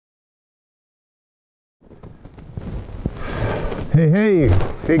Hey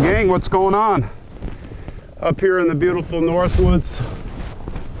gang, what's going on? Up here in the beautiful Northwoods,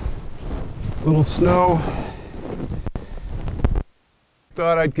 little snow.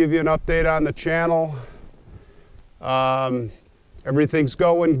 Thought I'd give you an update on the channel. Everything's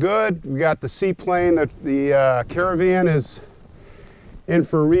going good. We got the seaplane, the caravan is in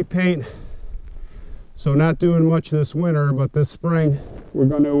for repaint. So not doing much this winter, but this spring we're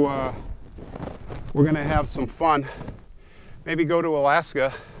gonna have some fun. Maybe go to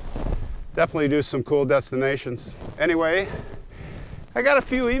Alaska. Definitely do some cool destinations. Anyway, I got a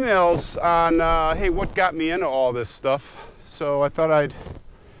few emails on hey, what got me into all this stuff. So I thought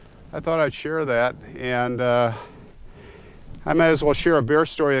I'd share that, and I might as well share a bear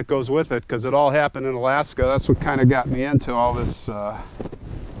story that goes with it, because it all happened in Alaska. That's what kind of got me into all this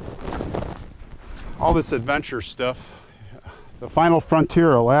adventure stuff. The final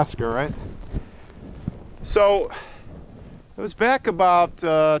frontier, Alaska, right? So it was back about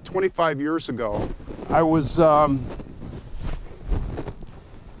 25 years ago. I was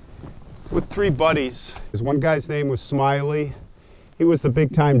with three buddies. One guy's name was Smiley. He was the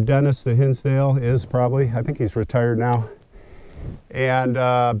big time dentist at Hinsdale, is probably. I think he's retired now. And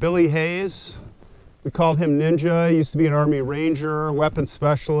Billy Hayes, we called him Ninja. He used to be an Army Ranger, weapons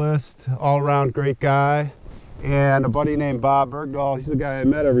specialist, all around great guy. And a buddy named Bob Bergdahl. He's the guy I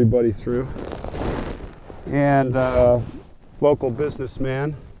met everybody through. And local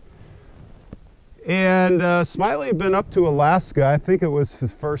businessman. And Smiley had been up to Alaska. I think it was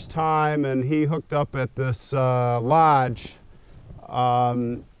his first time, and he hooked up at this lodge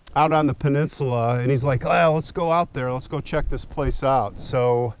out on the peninsula, and he's like, oh, let's go out there, let's go check this place out.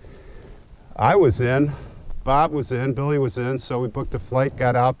 So I was in, Bob was in, Billy was in, so we booked a flight,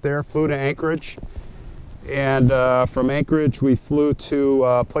 got out there, flew to Anchorage, and from Anchorage we flew to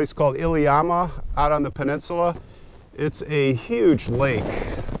a place called Iliama out on the peninsula. It's a huge lake,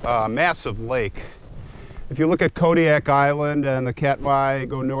 massive lake. If you look at Kodiak Island and the Katmai,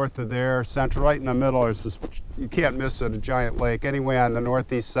 go north of there, central, right in the middle, there's this, you can't miss it, a giant lake. Anyway, on the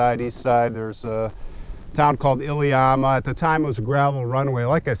northeast side, east side, there's a town called Iliama. At the time, it was a gravel runway.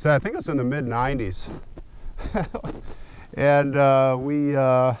 Like I said, I think it was in the mid-90s. And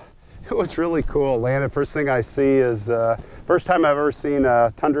it was really cool. Landed, first thing I see is, first time I've ever seen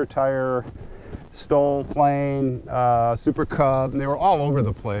a tundra tire, Stoll plane, Super Cub, and they were all over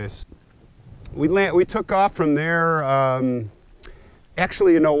the place. We took off from there.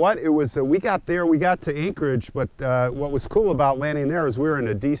 Actually, you know what? It was we got there. We got to Anchorage, but what was cool about landing there is we were in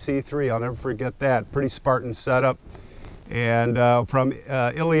a DC-3. I'll never forget that. Pretty Spartan setup. And from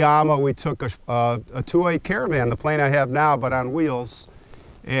Iliama, we took a two-way caravan, the plane I have now, but on wheels.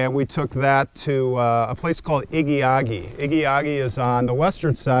 And we took that to a place called Igiugig. Igiugig is on the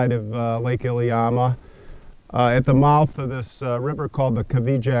western side of Lake Iliama, at the mouth of this river called the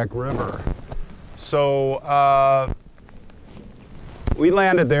Kvichak River. So we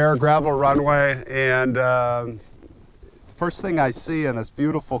landed there, gravel runway, and first thing I see in this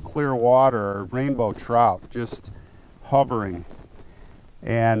beautiful clear water are rainbow trout just hovering.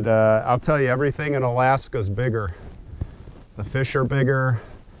 And I'll tell you, everything in Alaska is bigger. The fish are bigger.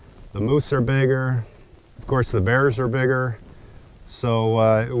 The moose are bigger, of course the bears are bigger, so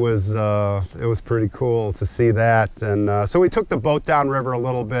it was pretty cool to see that. And so we took the boat downriver a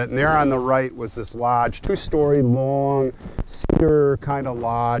little bit, and there on the right was this lodge, two-story long cedar kind of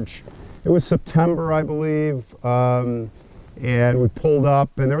lodge. It was September, I believe, and we pulled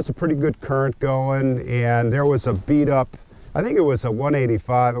up, and there was a pretty good current going, and there was a beat up, I think it was a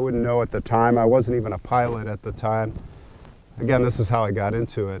 185, I wouldn't know at the time, I wasn't even a pilot at the time. Again, this is how I got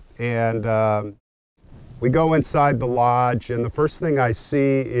into it. And we go inside the lodge, and the first thing I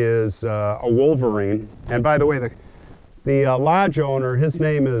see is a wolverine. And by the way, the lodge owner, his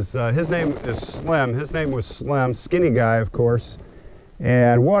name is Slim. His name was Slim, skinny guy, of course.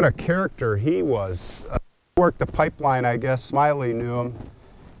 And what a character he was. He worked the pipeline, I guess. Smiley knew him.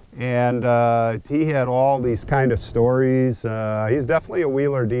 And he had all these kind of stories. He's definitely a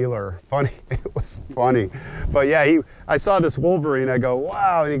wheeler dealer. Funny, it was funny. But yeah, I saw this wolverine. I go,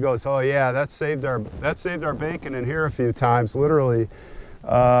 wow, and he goes, oh yeah, that saved our bacon in here a few times, literally.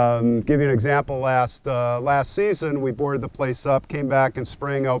 Give you an example. Last season, we boarded the place up, came back in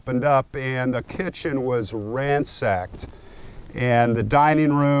spring, opened up, and the kitchen was ransacked, and the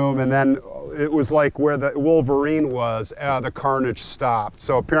dining room, and then it was like where the wolverine was, the carnage stopped.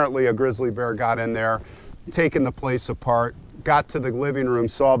 So apparently a grizzly bear got in there, taken the place apart, got to the living room,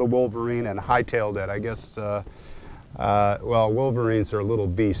 saw the wolverine, and hightailed it. I guess, well, wolverines are little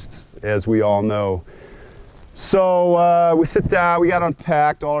beasts, as we all know. So we sit down, we got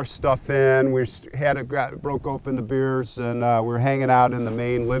unpacked, all our stuff in. We broke open the beers, and we're hanging out in the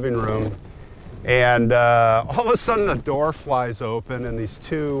main living room. And all of a sudden the door flies open, and these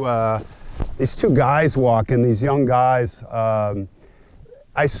two guys walk in, these young guys.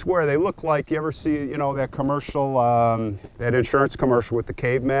 I swear they look like, you ever see, you know, that commercial, that insurance commercial with the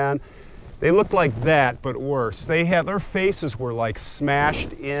caveman? They looked like that, but worse. Their faces were like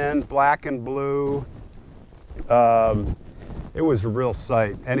smashed in, black and blue. It was a real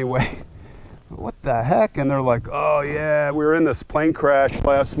sight. Anyway, what the heck? And they're like, oh yeah, we were in this plane crash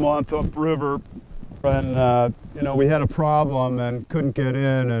last month upriver, and you know, we had a problem and couldn't get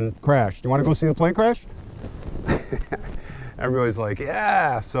in and crashed. You want to go see the plane crash? Everybody's like,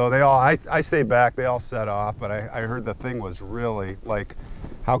 yeah. So they all, I stayed back, they all set off, but I heard the thing was really like,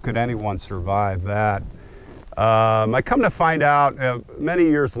 how could anyone survive that? I come to find out many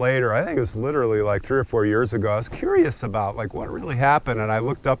years later, I think it was literally like 3 or 4 years ago, I was curious about like what really happened, and I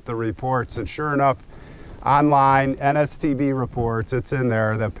looked up the reports, and sure enough, online, NSTV reports, it's in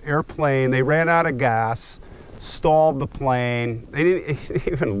there, the airplane, they ran out of gas, stalled the plane. They didn't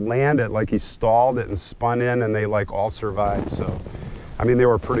even land it, like he stalled it and spun in, and they like all survived. So, I mean, they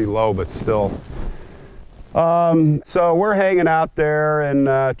were pretty low, but still. So we're hanging out there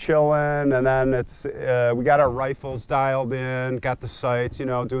and chilling, and then we got our rifles dialed in, got the sights, you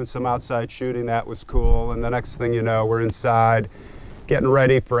know, doing some outside shooting. That was cool. And the next thing you know, we're inside getting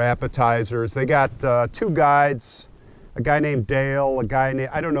ready for appetizers. They got 2 guides, a guy named Dale, a guy named,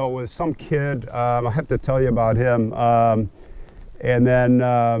 I don't know, it was some kid. I'll have to tell you about him. And then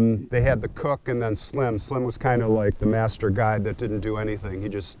they had the cook, and then Slim. Slim was kind of like the master guide that didn't do anything. He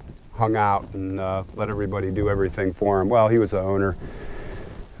just hung out and let everybody do everything for him. Well, he was the owner.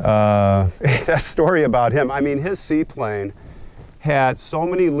 That story about him, I mean, his seaplane had so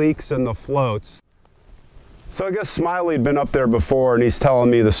many leaks in the floats. So I guess Smiley had been up there before, and he's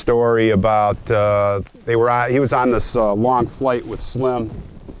telling me the story about he was on this long flight with Slim,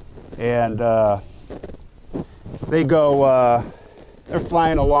 and they go, they're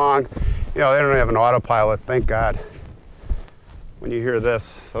flying along. You know, they don't have an autopilot, thank God. When you hear this,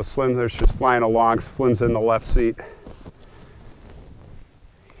 so Slim, they're just flying along. Slim's in the left seat.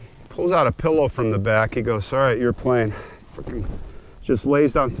 Pulls out a pillow from the back. He goes, all right, you're playing. Freaking just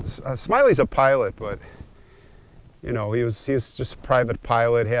lays down. Smiley's a pilot, but you know, he was just a private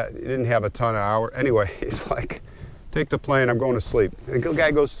pilot. He didn't have a ton of hours. Anyway, he's like, take the plane, I'm going to sleep. And the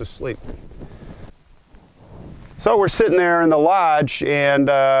guy goes to sleep. So we're sitting there in the lodge, and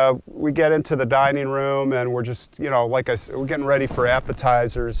we get into the dining room, and we're just, you know, like I said, we're getting ready for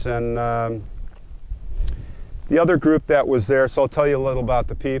appetizers. And the other group that was there, so I'll tell you a little about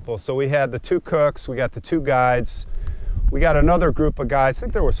the people. So we had the 2 cooks, we got the 2 guides, we got another group of guys. I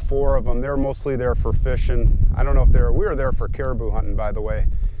think there was 4 of them. They were mostly there for fishing. I don't know if we were there for caribou hunting, by the way,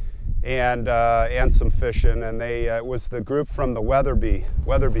 and some fishing. And it was the group from the Weatherby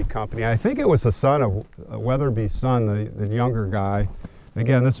company. I think it was the son of Weatherby's son, the younger guy.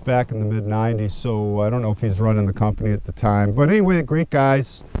 Again, this is back in the mid-90s, so I don't know if he's running the company at the time. But anyway, great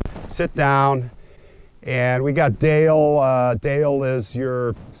guys. Sit down, and we got Dale. Dale is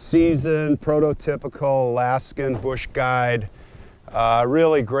your seasoned, prototypical Alaskan bush guide.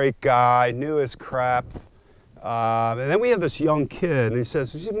 Really great guy, knew his crap. And then we have this young kid, and he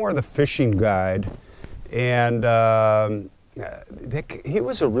says he's more of the fishing guide, and he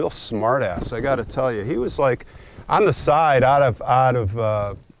was a real smartass. I got to tell you, he was like on the side, out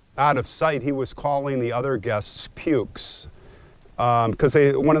of sight. He was calling the other guests pukes because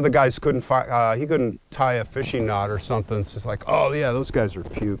one of the guys couldn't tie a fishing knot or something. So it's like, oh yeah, those guys are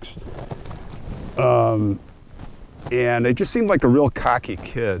pukes. And it just seemed like a real cocky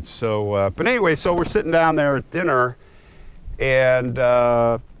kid. So, but anyway, so we're sitting down there at dinner, and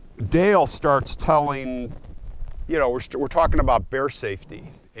Dale starts telling, you know, we're talking about bear safety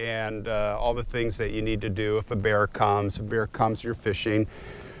and all the things that you need to do if a bear comes. You're fishing.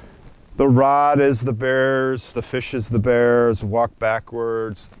 The rod is the bears, the fish is the bears, walk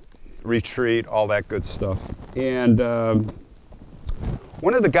backwards, retreat, all that good stuff. And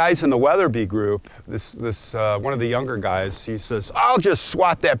one of the guys in the Weatherby group, one of the younger guys, he says, I'll just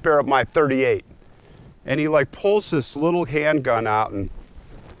swat that bear with my .38. And he like pulls this little handgun out and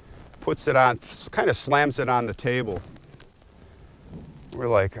puts it on, kind of slams it on the table. We're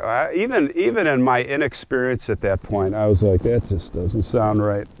like, even in my inexperience at that point, I was like, that just doesn't sound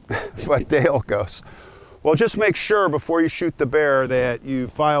right. But Dale goes, well, just make sure before you shoot the bear that you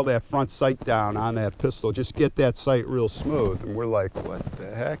file that front sight down on that pistol. Just get that sight real smooth. And we're like, what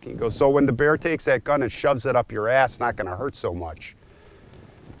the heck? He goes, so when the bear takes that gun and shoves it up your ass, it's not going to hurt so much.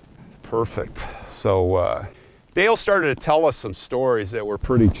 Perfect. So Dale started to tell us some stories that were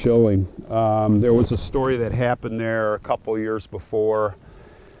pretty chilling. There was a story that happened there a couple years before.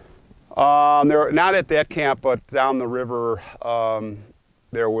 Not at that camp, but down the river,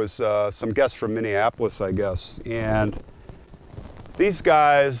 there was some guests from Minneapolis, I guess, and these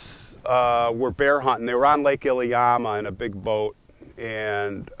guys were bear hunting. They were on Lake Iliama in a big boat,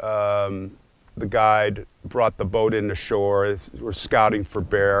 and the guide brought the boat into shore. We're scouting for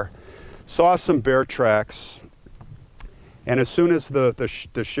bear. Saw some bear tracks, and as soon as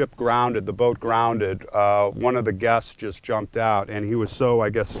the ship grounded, the boat grounded, one of the guests just jumped out, and he was so, I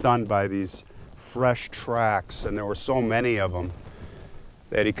guess, stunned by these fresh tracks, and there were so many of them,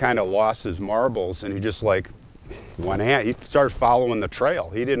 that he kind of lost his marbles, and he just like went in. He started following the trail.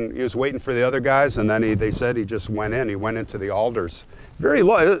 He was waiting for the other guys, and then they said he just went in. He went into the alders. Very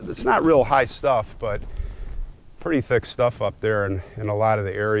low, it's not real high stuff, but pretty thick stuff up there in a lot of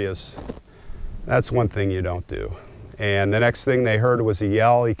the areas. That's one thing you don't do. And the next thing they heard was a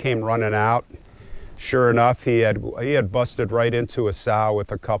yell. He came running out. Sure enough, he had busted right into a sow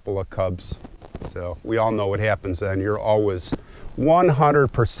with a couple of cubs. So we all know what happens then. You're always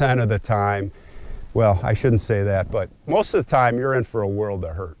 100% of the time, well, I shouldn't say that, but most of the time you're in for a world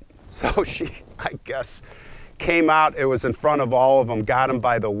of hurt. So she, I guess, came out. It was in front of all of them, got him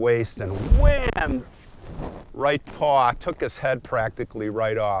by the waist, and wham! Right paw, took his head practically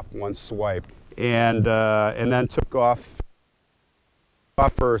right off, one swipe. And then took off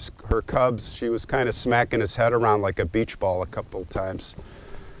her cubs. She was kind of smacking his head around like a beach ball a couple of times.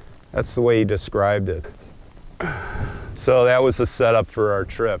 That's the way he described it. So that was the setup for our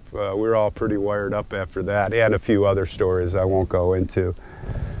trip. We were all pretty wired up after that, and a few other stories I won't go into.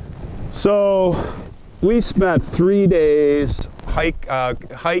 So we spent 3 days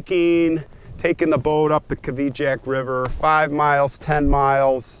hiking, taking the boat up the Kvichak River, 5 miles, 10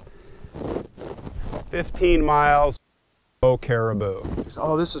 miles, 15 miles, Caribou.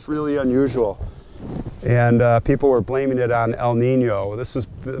 Oh, this is really unusual. And people were blaming it on El Nino. This is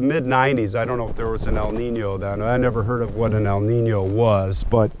the mid-90s. I don't know if there was an El Nino then. I never heard of what an El Nino was,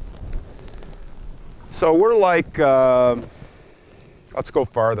 but so we're like, let's go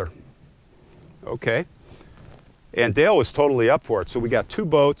farther. Okay. And Dale was totally up for it. So we got 2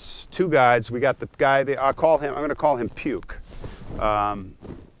 boats, 2 guides. We got the guy, I'm going to call him Puke.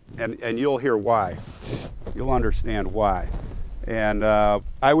 And you'll hear why. You'll understand why. And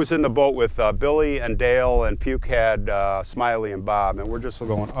I was in the boat with Billy and Dale, and Puke had Smiley and Bob, and we're just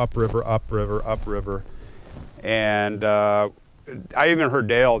going upriver, upriver, upriver. And I even heard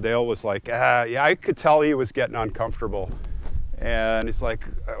Dale. Dale was like, yeah, I could tell he was getting uncomfortable. And he's like,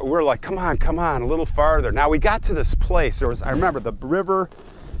 we're like, come on, a little farther. Now we got to this place. I remember the river.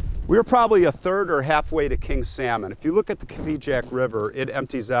 We were probably a third or halfway to King Salmon. If you look at the Kvichak River, it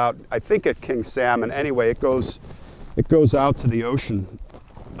empties out, I think, at King Salmon. Anyway, it goes out to the ocean.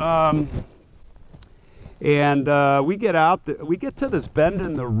 We get out, we get to this bend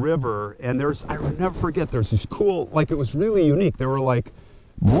in the river, and I will never forget, there's this cool, like, it was really unique. There were like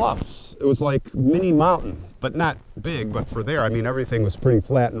bluffs. It was like mini mountain, but not big, but for there, I mean, everything was pretty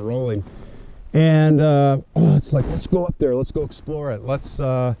flat and rolling. And it's like, let's go up there, let's go explore it.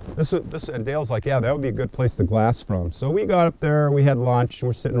 And Dale's like, yeah, that would be a good place to glass from. So we got up there, we had lunch, and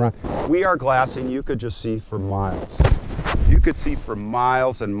we're sitting around. We are glassing, you could just see for miles. You could see for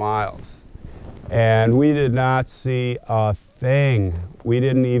miles and miles. And we did not see a thing. We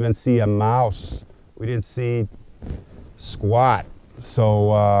didn't even see a mouse. We didn't see squat.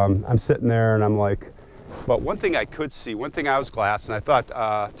 So I'm sitting there and I'm like, but one thing I could see, one thing I was glassing, I thought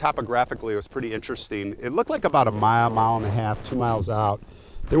topographically it was pretty interesting. It looked like about a mile, mile and a half, 2 miles out.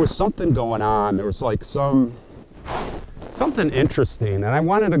 There was something going on. There was like something interesting, and I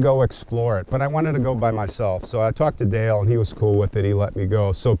wanted to go explore it, but I wanted to go by myself. So I talked to Dale, and he was cool with it. He let me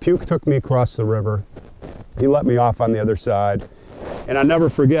go. So Puke took me across the river. He let me off on the other side. And I'll never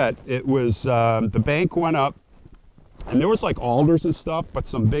forget, it was, the bank went up, and there was like alders and stuff, but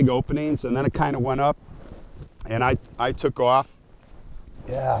some big openings, and then it kind of went up. And I took off.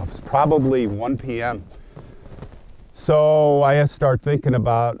 Yeah, it was probably 1 p.m. So I started thinking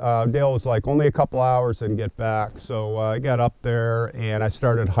about, Dale was like, only a couple hours and get back. So I got up there and I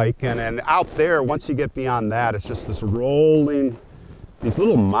started hiking. And out there, once you get beyond that, it's just this rolling, these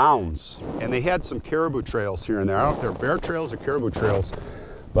little mounds. And they had some caribou trails here and there. I don't know if they're bear trails or caribou trails.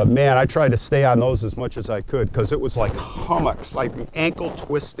 But man, I tried to stay on those as much as I could because it was like hummocks, like ankle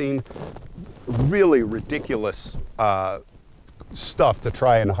twisting, really ridiculous stuff to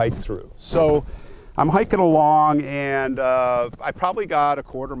try and hike through. So I'm hiking along, and I probably got a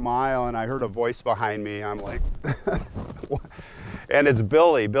quarter mile, and I heard a voice behind me. I'm like, And it's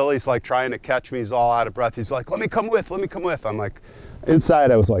Billy. Billy's like trying to catch me. He's all out of breath. He's like, let me come with, let me come with. I'm like,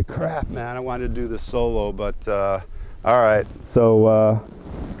 inside I was like, crap, man, I wanted to do this solo, but all right. So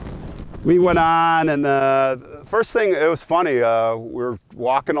we went on, and the first thing, it was funny, we're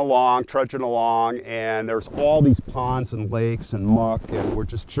walking along, trudging along, and there's all these ponds and lakes and muck, and we're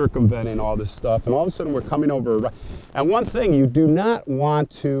just circumventing all this stuff, and all of a sudden we're coming over, and one thing, you do not want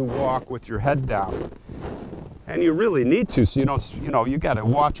to walk with your head down, and you really need to, so you got to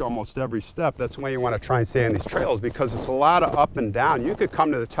watch almost every step. That's why you want to try and stay on these trails, because it's a lot of up and down. You could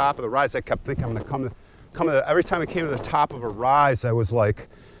come to the top of the rise. I kept thinking I'm going to come to every time I came to the top of a rise, I was like,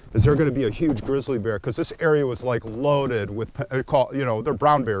 is there going to be a huge grizzly bear? Because this area was like loaded with, they're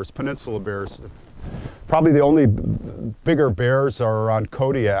brown bears, peninsula bears. Probably the only bigger bears are on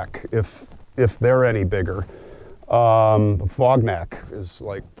Kodiak, if they're any bigger. Fognak is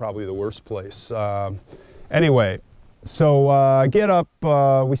like probably the worst place. Anyway, so I get up,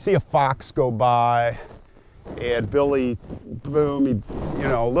 we see a fox go by, and Billy, boom, he,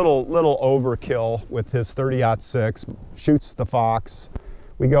 little overkill with his 30-06, shoots the fox.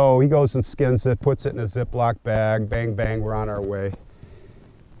 He goes and skins it, puts it in a Ziploc bag, bang, bang, we're on our way.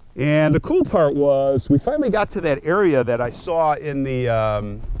 And the cool part was, we finally got to that area that I saw in the,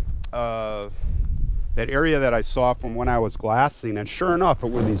 that area that I saw from when I was glassing, and sure enough, it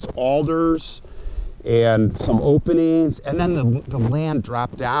were these alders and some openings, and then the land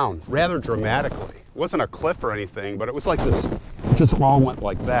dropped down rather dramatically. It wasn't a cliff or anything, but it was like this, it just all went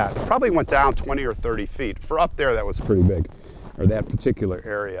like that. It probably went down 20 or 30 feet. For up there, that was pretty big. Or that particular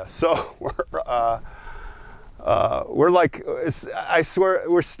area. So we're like, I swear,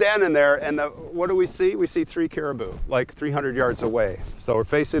 we're standing there, and what do we see? We see 3 caribou, like 300 yards away. So we're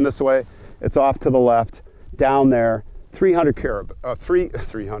facing this way. It's off to the left, down there, 300 caribou,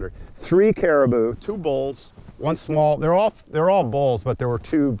 3 caribou, 2 bulls, 1 small. They're all bulls, but there were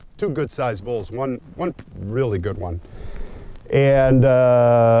two good-sized bulls. One really good one. And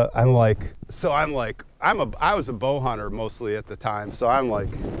I was a bow hunter mostly at the time, so I'm like,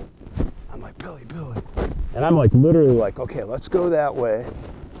 Billy, and I'm like literally like, okay, let's go that way,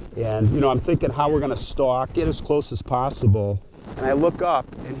 and I'm thinking how we're gonna stalk, get as close as possible, and I look up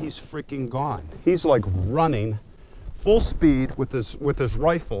and he's freaking gone. He's like running, full speed with his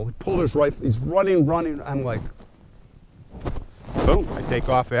rifle. He pulled his rifle. He's running. I'm like, boom! I take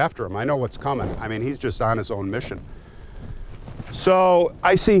off after him. I know what's coming. I mean, he's just on his own mission. So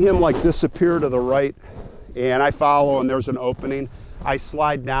I see him like disappear to the right, and I follow, and there's an opening. I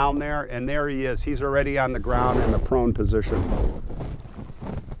slide down there, and there he is. He's already on the ground in the prone position.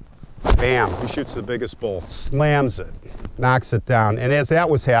 Bam, he shoots the biggest bull, slams it, knocks it down. And as that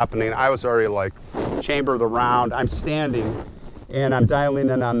was happening, I was already like, chamber the round. I'm standing, and I'm dialing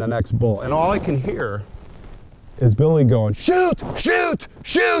in on the next bull. And all I can hear is Billy going, shoot, shoot,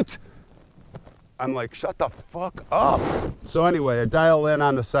 shoot. I'm like, shut the fuck up. So anyway, I dial in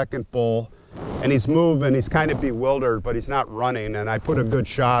on the second bull, and he's moving. He's kind of bewildered, but he's not running. And I put a good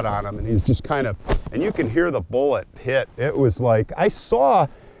shot on him, and he's just kind of, and you can hear the bullet hit. It was like, I saw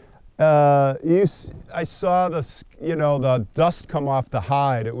the, the dust come off the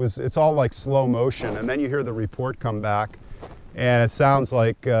hide. It's all like slow motion. And then you hear the report come back, and it sounds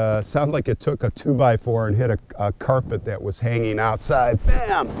like it took a 2x4 and hit a carpet that was hanging outside.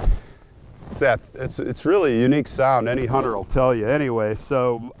 Bam! It's really a unique sound. Any hunter will tell you. Anyway,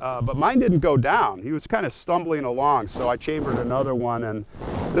 so but mine didn't go down. He was kind of stumbling along, so I chambered another one, and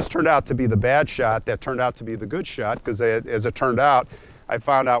this turned out to be the bad shot. That turned out to be the good shot, because as it turned out, I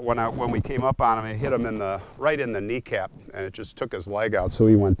found out when we came up on him, I hit him right in the kneecap, and it just took his leg out, so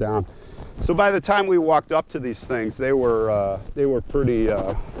he went down. So by the time we walked up to these things, they were pretty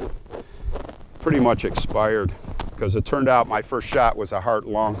much expired, because it turned out my first shot was a heart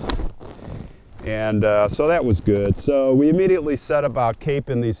lung. And so that was good. So we immediately set about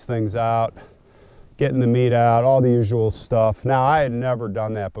caping these things out, getting the meat out, all the usual stuff. Now, I had never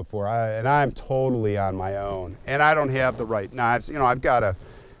done that before, and I'm totally on my own. And I don't have the right knives. I've got a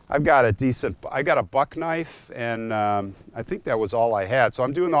buck knife, and I think that was all I had. So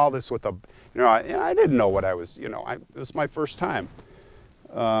I'm doing all this with and I didn't know what I was, it was my first time.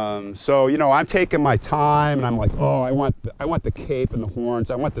 So I'm taking my time, and I'm like, oh, I want the cape and the horns.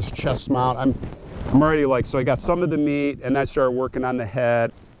 I want this chest mount. I'm already like, so I got some of the meat, and I started working on the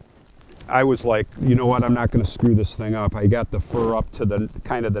head. I was like, you know what? I'm not going to screw this thing up. I got the fur up to the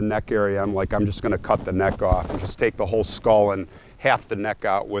kind of the neck area. I'm like, I'm just going to cut the neck off and just take the whole skull and half the neck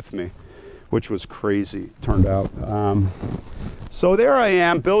out with me, which was crazy. Turned out. So there I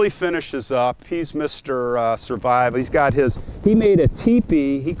am. Billy finishes up. He's Mr. Survival. He made a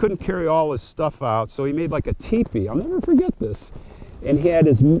teepee. He couldn't carry all his stuff out, so he made like a teepee. I'll never forget this. and he had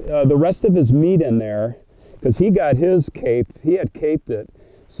his the rest of his meat in there, because he got his caped. He had caped it,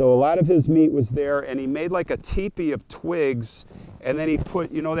 so a lot of his meat was there, and he made like a teepee of twigs, and then he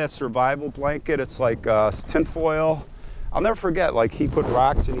put, you know, that survival blanket. It's like tinfoil. I'll never forget. Like he put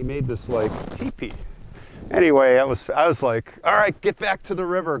rocks, and he made this like teepee. Anyway, I was like, all right, get back to the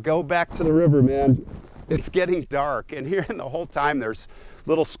river. Go back to the river, man. It's getting dark, and here, and the whole time there's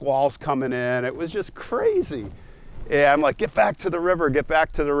little squalls coming in. It was just crazy. Yeah, I'm like, get back to the river, get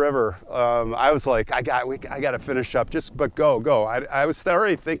back to the river. I was like, I got to finish up, but go. I was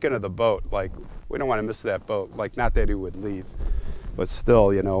already thinking of the boat, like, we don't want to miss that boat. Like, not that he would leave, but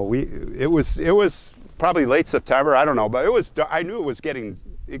still, you know, it was probably late September, I don't know, but I knew it was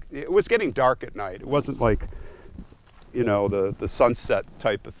getting dark at night. It wasn't like, you know, the sunset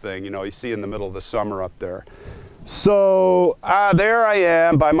type of thing, you know, you see in the middle of the summer up there. So there I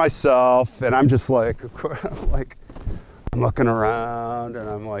am by myself, and I'm just like, I'm looking around, and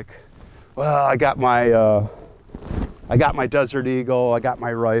I'm like, well, I got my Desert Eagle, I got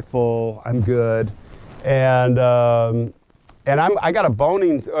my rifle, I'm good, and I got a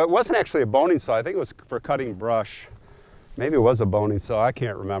boning. It wasn't actually a boning saw. I think it was for cutting brush. Maybe it was a boning saw. I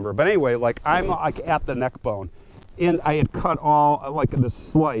can't remember. But anyway, like I'm like at the neck bone, and I had cut all like this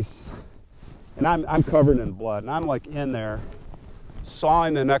slice, and I'm covered in blood, and I'm like in there,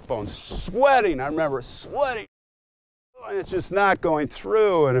 sawing the neck bone, sweating. I remember sweating. And it's just not going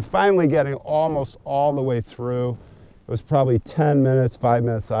through, and it finally getting almost all the way through. It was probably 10 minutes, 5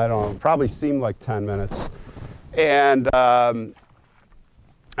 minutes, I don't know. It probably seemed like 10 minutes. And I'm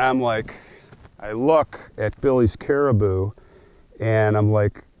like, I look at Billy's Caribou, and I'm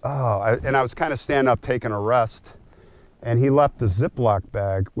like, oh, and I was kind of standing up taking a rest, and he left the Ziploc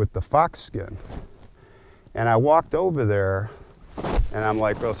bag with the fox skin. And I walked over there, and I'm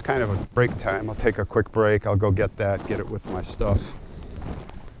like, well, it's kind of a break time. I'll take a quick break. I'll go get it with my stuff.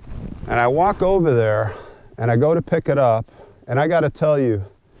 And I walk over there, and I go to pick it up, and I got to tell you,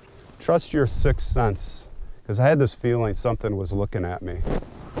 trust your sixth sense, because I had this feeling something was looking at me.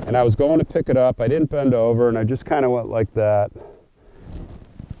 And I was going to pick it up. I didn't bend over, and I just kind of went like that.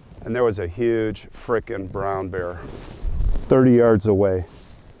 And there was a huge frickin' brown bear 30 yards away,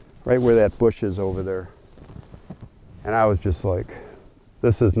 right where that bush is over there. And I was just like,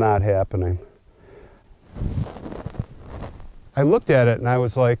 this is not happening. I looked at it and I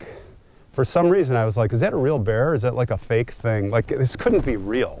was like, for some reason I was like, is that a real bear? Is that like a fake thing? Like, this couldn't be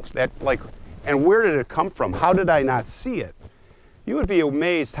real. And where did it come from? How did I not see it? You would be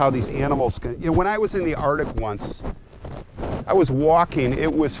amazed how these animals can, you know, when I was in the Arctic once, I was walking,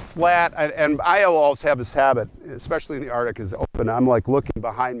 it was flat, and I always have this habit, especially in the Arctic, is open. I'm like looking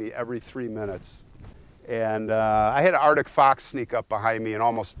behind me every 3 minutes. And I had an Arctic fox sneak up behind me and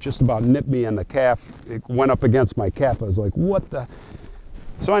almost just about nipped me in the calf. It went up against my calf. I was like, what the?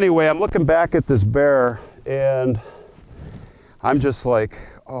 So anyway, I'm looking back at this bear, and I'm just like,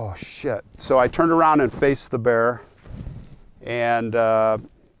 oh shit. So I turned around and faced the bear, and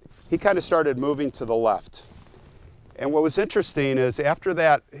he kind of started moving to the left. And what was interesting is after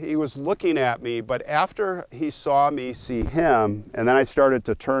that, he was looking at me, but after he saw me see him, and then I started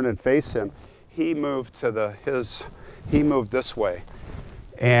to turn and face him, he moved to he moved this way.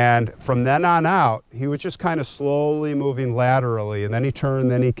 And from then on out, he was just kind of slowly moving laterally, and then he turned,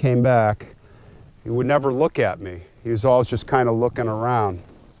 then he came back. He would never look at me. He was always just kind of looking around.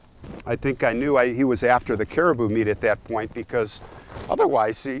 I think I knew he was after the caribou meat at that point, because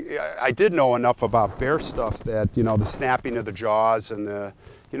otherwise, I did know enough about bear stuff that, you know, the snapping of the jaws and the,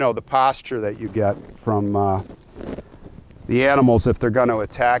 you know, the posture that you get from the animals if they're going to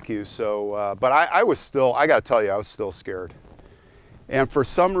attack you. So, but I was still, I got to tell you, I was still scared. And for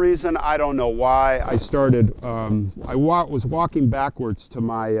some reason, I don't know why, I started, I was walking backwards to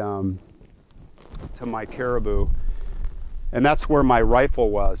my caribou, and that's where my rifle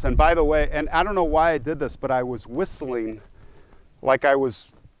was. And by the way, and I don't know why I did this, but I was whistling like I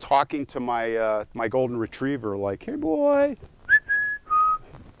was talking to my my golden retriever, like, hey boy.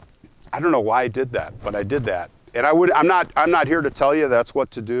 I don't know why I did that, but I did that. And I'm not here to tell you that's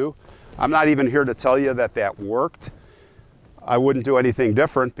what to do. I'm not even here to tell you that that worked. I wouldn't do anything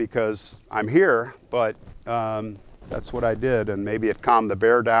different because I'm here, but that's what I did. And maybe it calmed the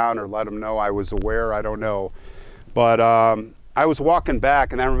bear down or let him know I was aware, I don't know. But I was walking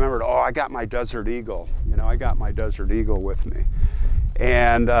back and I remembered, oh, I got my Desert Eagle. You know, I got my Desert Eagle with me.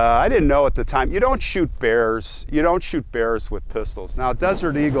 And I didn't know at the time, you don't shoot bears with pistols. Now,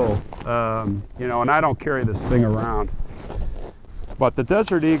 Desert Eagle, you know, and I don't carry this thing around, but the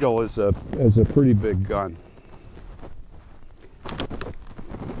Desert Eagle is a pretty big gun.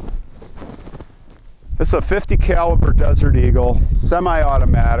 This is a 50 caliber Desert Eagle,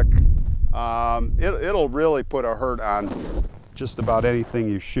 semi-automatic. It'll really put a hurt on just about anything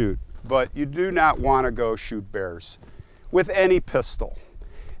you shoot, but you do not want to go shoot bears with any pistol.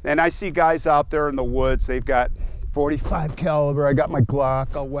 And I see guys out there in the woods, they've got 45 caliber, I got my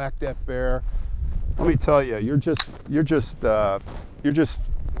Glock, I'll whack that bear. Let me tell you,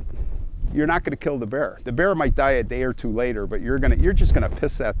 you're not going to kill the bear. The bear might die a day or two later, but you're just going to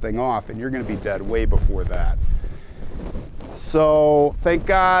piss that thing off, and you're going to be dead way before that. So thank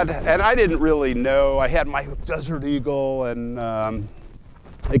God, and I didn't really know. I had my Desert Eagle, and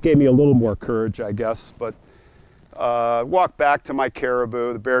it gave me a little more courage, I guess. But walked back to my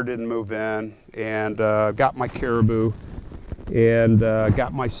Caribou. The bear didn't move in, and got my Caribou, and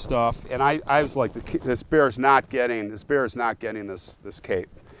got my stuff. And I was like, this bear's not getting this cape.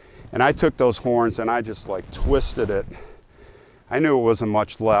 And I took those horns and I just like twisted it. I knew it wasn't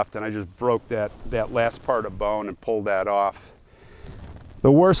much left, and I just broke that last part of bone and pulled that off.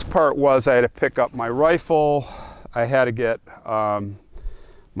 The worst part was I had to pick up my rifle. I had to get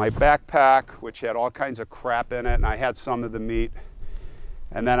my backpack, which had all kinds of crap in it, and I had some of the meat.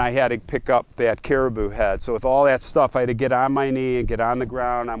 And then I had to pick up that caribou head. So with all that stuff, I had to get on my knee and get on the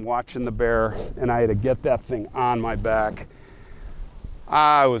ground. I'm watching the bear, and I had to get that thing on my back.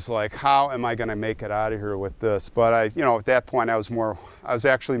 I was like, how am I going to make it out of here with this? But at that point, I was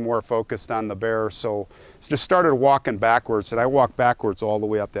actually more focused on the bear. So just started walking backwards, and I walked backwards all the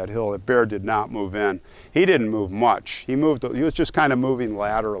way up that hill. The bear did not move in. He didn't move much. He was just kind of moving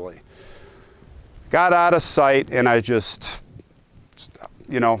laterally. Got out of sight, and I just,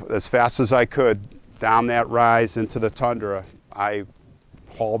 as fast as I could, down that rise into the tundra, I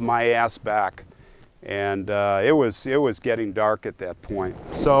hauled my ass back. And it was getting dark at that point.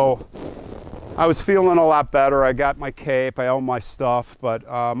 So I was feeling a lot better. I got my cape, I owned my stuff, but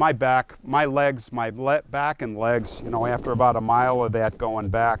my back and legs, after about a mile of that going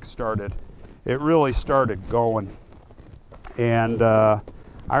back it really started going. And I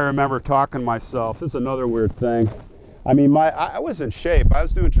remember talking to myself, this is another weird thing. I mean, I was in shape. I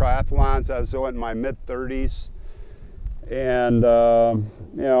was doing triathlons. I was in my mid-30s. And,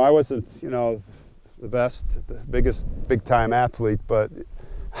 I wasn't, the best, the biggest big-time athlete, but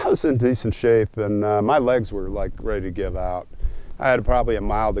I was in decent shape, and my legs were like ready to give out. I had probably a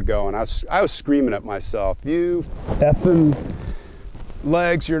mile to go, and I was screaming at myself, "You effing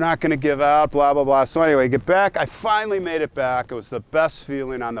legs, you're not going to give out, blah, blah, blah." So anyway, get back. I finally made it back. It was the best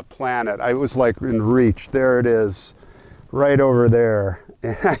feeling on the planet. I was like in reach. There it is, right over there.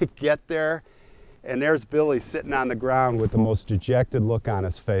 And I get there, and there's Billy sitting on the ground with the most dejected look on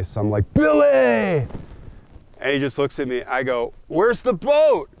his face. I'm like, "Billy!" And he just looks at me. I go, "Where's the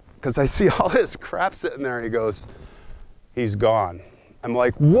boat?" Because I see all this crap sitting there. He goes, "He's gone." I'm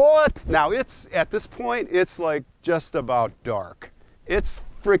like, "What?" Now at this point, it's like just about dark. It's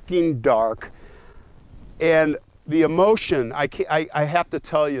freaking dark. And the emotion, I have to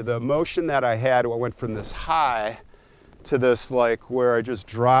tell you, the emotion that I had, I went from this high to this, like, where I just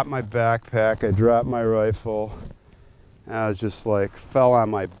dropped my backpack, I dropped my rifle, and I was just like, fell on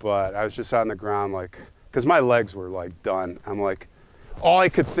my butt. I was just on the ground, like, because my legs were like done. I'm like, all I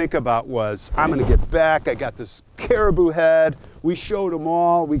could think about was, I'm gonna get back. I got this caribou head. We showed them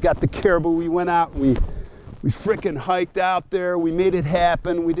all. We got the caribou. We went out, we freaking hiked out there. We made it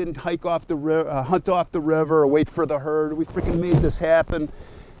happen. We didn't hike off the river, hunt off the river, or wait for the herd. We freaking made this happen.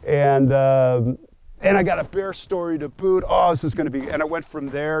 And I got a bear story to boot. Oh, this is going to be, and I went from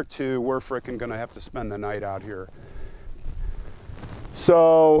there to, we're freaking going to have to spend the night out here.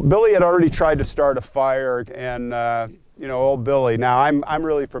 So Billy had already tried to start a fire, and old Billy. Now I'm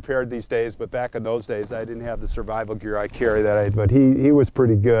really prepared these days, but back in those days I didn't have the survival gear I carry but he was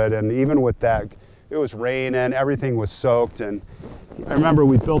pretty good. And even with that, it was raining, everything was soaked, and I remember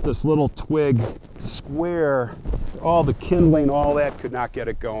we built this little twig square, all the kindling, all that, could not get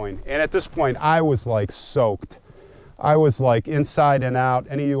it going. And at this point, I was like soaked. I was like inside and out.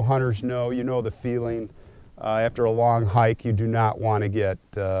 Any of you hunters know, the feeling. After a long hike, you do not want to get,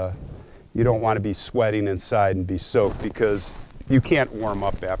 you don't want to be sweating inside and be soaked, because you can't warm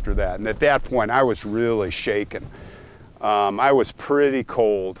up after that. And at that point, I was really shaken. I was pretty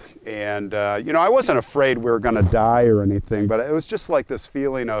cold, and I wasn't afraid we were going to die or anything, but it was just like this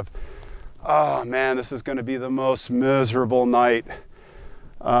feeling of, oh man, this is going to be the most miserable night.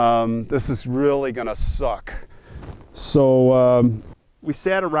 This is really going to suck. So we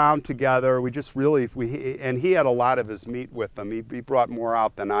sat around together. And he had a lot of his meat with him. He brought more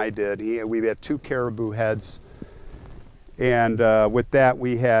out than I did. We had 2 caribou heads, and with that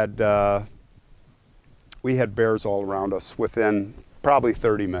we had bears all around us within probably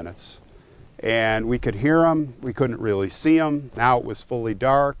 30 minutes. And we could hear them, we couldn't really see them. Now it was fully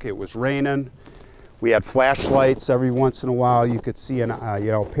dark, it was raining. We had flashlights. Every once in a while you could see an,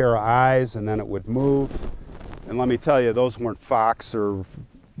 a pair of eyes, and then it would move. And let me tell you, those weren't fox or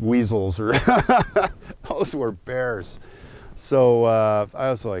weasels, or those were bears. So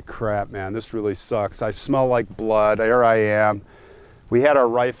I was like, crap, man, this really sucks. I smell like blood. Here I am. We had our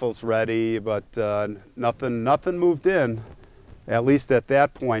rifles ready, but nothing moved in, at least at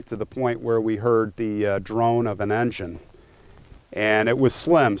that point, to the point where we heard the drone of an engine. And it was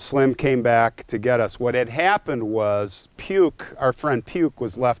Slim. Slim came back to get us. What had happened was Puke, our friend Puke,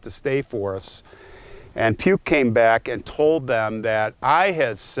 was left to stay for us. And Puke came back and told them that I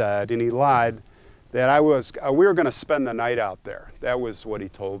had said, and he lied, that we were going to spend the night out there. That was what he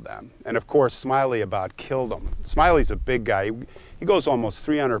told them. And of course, Smiley about killed him. Smiley's a big guy. He goes almost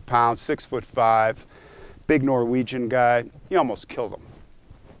 300 pounds, 6'5", big Norwegian guy. He almost killed him.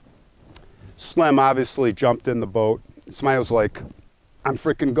 Slim obviously jumped in the boat. Smiley was like, I'm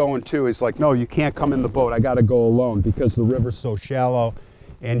freaking going too. He's like, no, you can't come in the boat. I got to go alone because the river's so shallow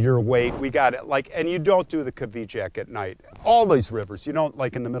and your weight. We got it. Like, and you don't do the Kvichak at night. All these rivers, you don't,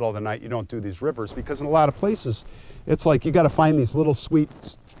 like in the middle of the night, you don't do these rivers because in a lot of places, it's like you got to find these little sweet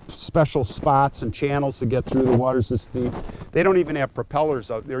special spots and channels to get through. The water's this deep. They don't even have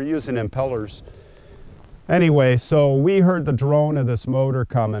propellers out. They're using impellers. Anyway, so we heard the drone of this motor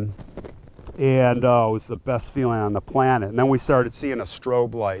coming. And it was the best feeling on the planet. And then we started seeing a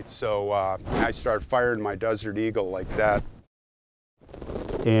strobe light. So I started firing my Desert Eagle like that.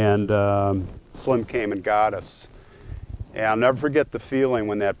 And Slim came and got us. And I'll never forget the feeling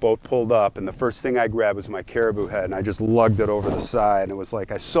when that boat pulled up. And the first thing I grabbed was my Caribou head. And I just lugged it over the side. And it was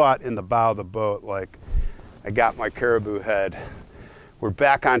like I saw it in the bow of the boat. Like I got my Caribou head. We're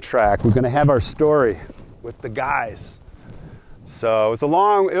back on track. We're going to have our story with the guys. So it was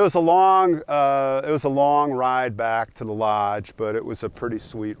a long ride back to the lodge, but it was a pretty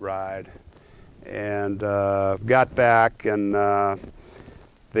sweet ride. And got back, and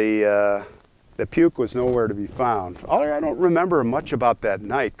the Puke was nowhere to be found. I don't remember much about that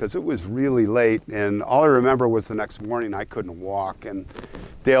night because it was really late, and all I remember was the next morning I couldn't walk. And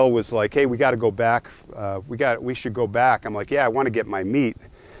Dale was like, "Hey, we got to go back. We should go back." I'm like, "Yeah, I want to get my meat."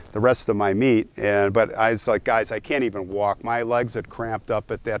 The rest of my meat, but I was like, guys, I can't even walk. My legs had cramped up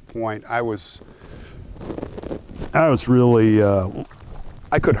at that point. I was really,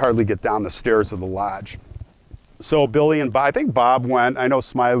 I could hardly get down the stairs of the lodge. So Billy and Bob, I think Bob went. I know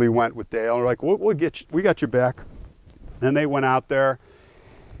Smiley went with Dale. They're like, we got you back. And they went out there,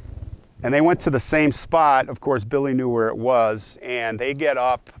 and they went to the same spot. Of course, Billy knew where it was, and they get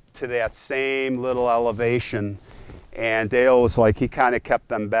up to that same little elevation. And Dale was like, he kind of kept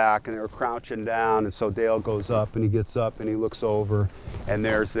them back, and they were crouching down. And so Dale goes up, and he gets up, and he looks over, and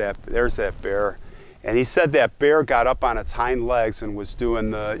there's that bear. And he said that bear got up on its hind legs and was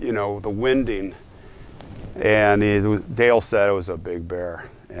doing the, the winding. And Dale said it was a big bear.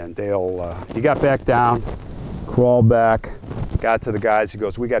 And Dale, he got back down, crawled back, got to the guys. He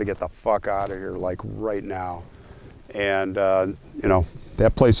goes, we got to get the fuck out of here, like right now. And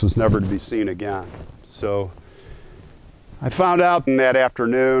that place was never to be seen again. So I found out in that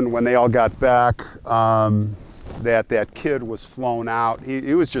afternoon when they all got back that kid was flown out.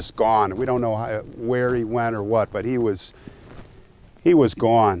 He was just gone. We don't know where he went or what, but he was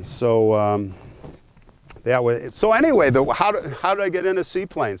gone. So that was so. Anyway, how did I get into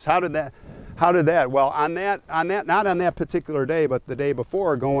seaplanes? How did that? Well, on that not on that particular day, but the day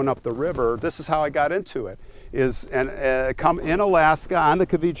before, going up the river. This is how I got into it. Come in Alaska on the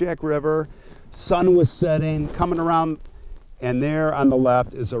Kvichak River. Sun was setting, coming around. And there on the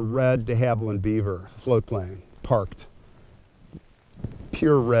left is a red de Havilland Beaver float plane parked.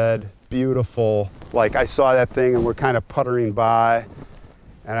 Pure red, beautiful. Like I saw that thing and we're kind of puttering by.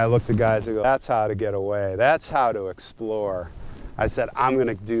 And I looked at the guys and go, that's how to get away. That's how to explore. I said, I'm going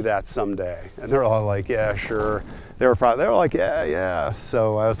to do that someday. And they're all like, yeah, sure. They were like, yeah.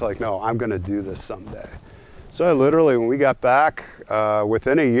 So I was like, no, I'm going to do this someday. So I literally, when we got back,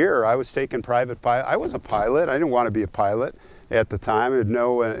 within a year, I was taking private pilot. I was a pilot. I didn't want to be a pilot at the time. I had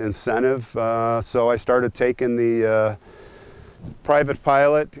no incentive. So I started taking the private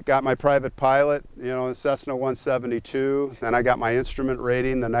pilot, got my private pilot, Cessna 172. Then I got my instrument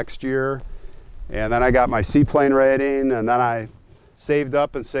rating the next year. And then I got my seaplane rating. And then I saved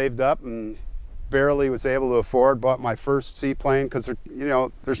up and barely was able to afford, bought my first seaplane because,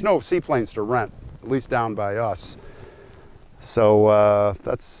 there's no seaplanes to rent, at least down by us. So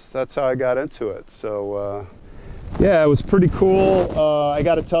that's how I got into it. So yeah, it was pretty cool. I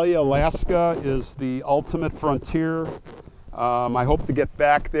got to tell you, Alaska is the ultimate frontier. I hope to get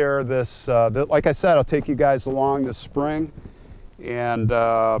back there this, like I said, I'll take you guys along this spring, and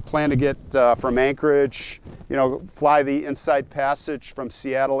plan to get from Anchorage, you know, fly the Inside Passage from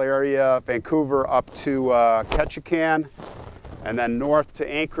Seattle area, Vancouver up to Ketchikan, and then north to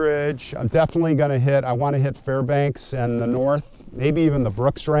Anchorage. I'm definitely going to hit, I want to hit Fairbanks and the north, maybe even the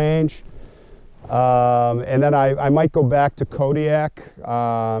Brooks Range. And then I might go back to Kodiak,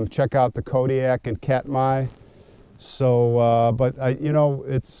 check out the Kodiak and Katmai. So, but you know,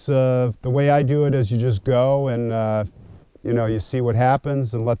 it's the way I do it is you just go and you know, you see what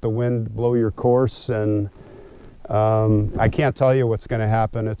happens and let the wind blow your course. And I can't tell you what's going to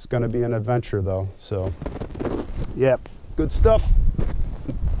happen. It's going to be an adventure, though. So, yeah, good stuff.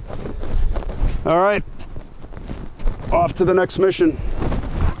 All right, off to the next mission.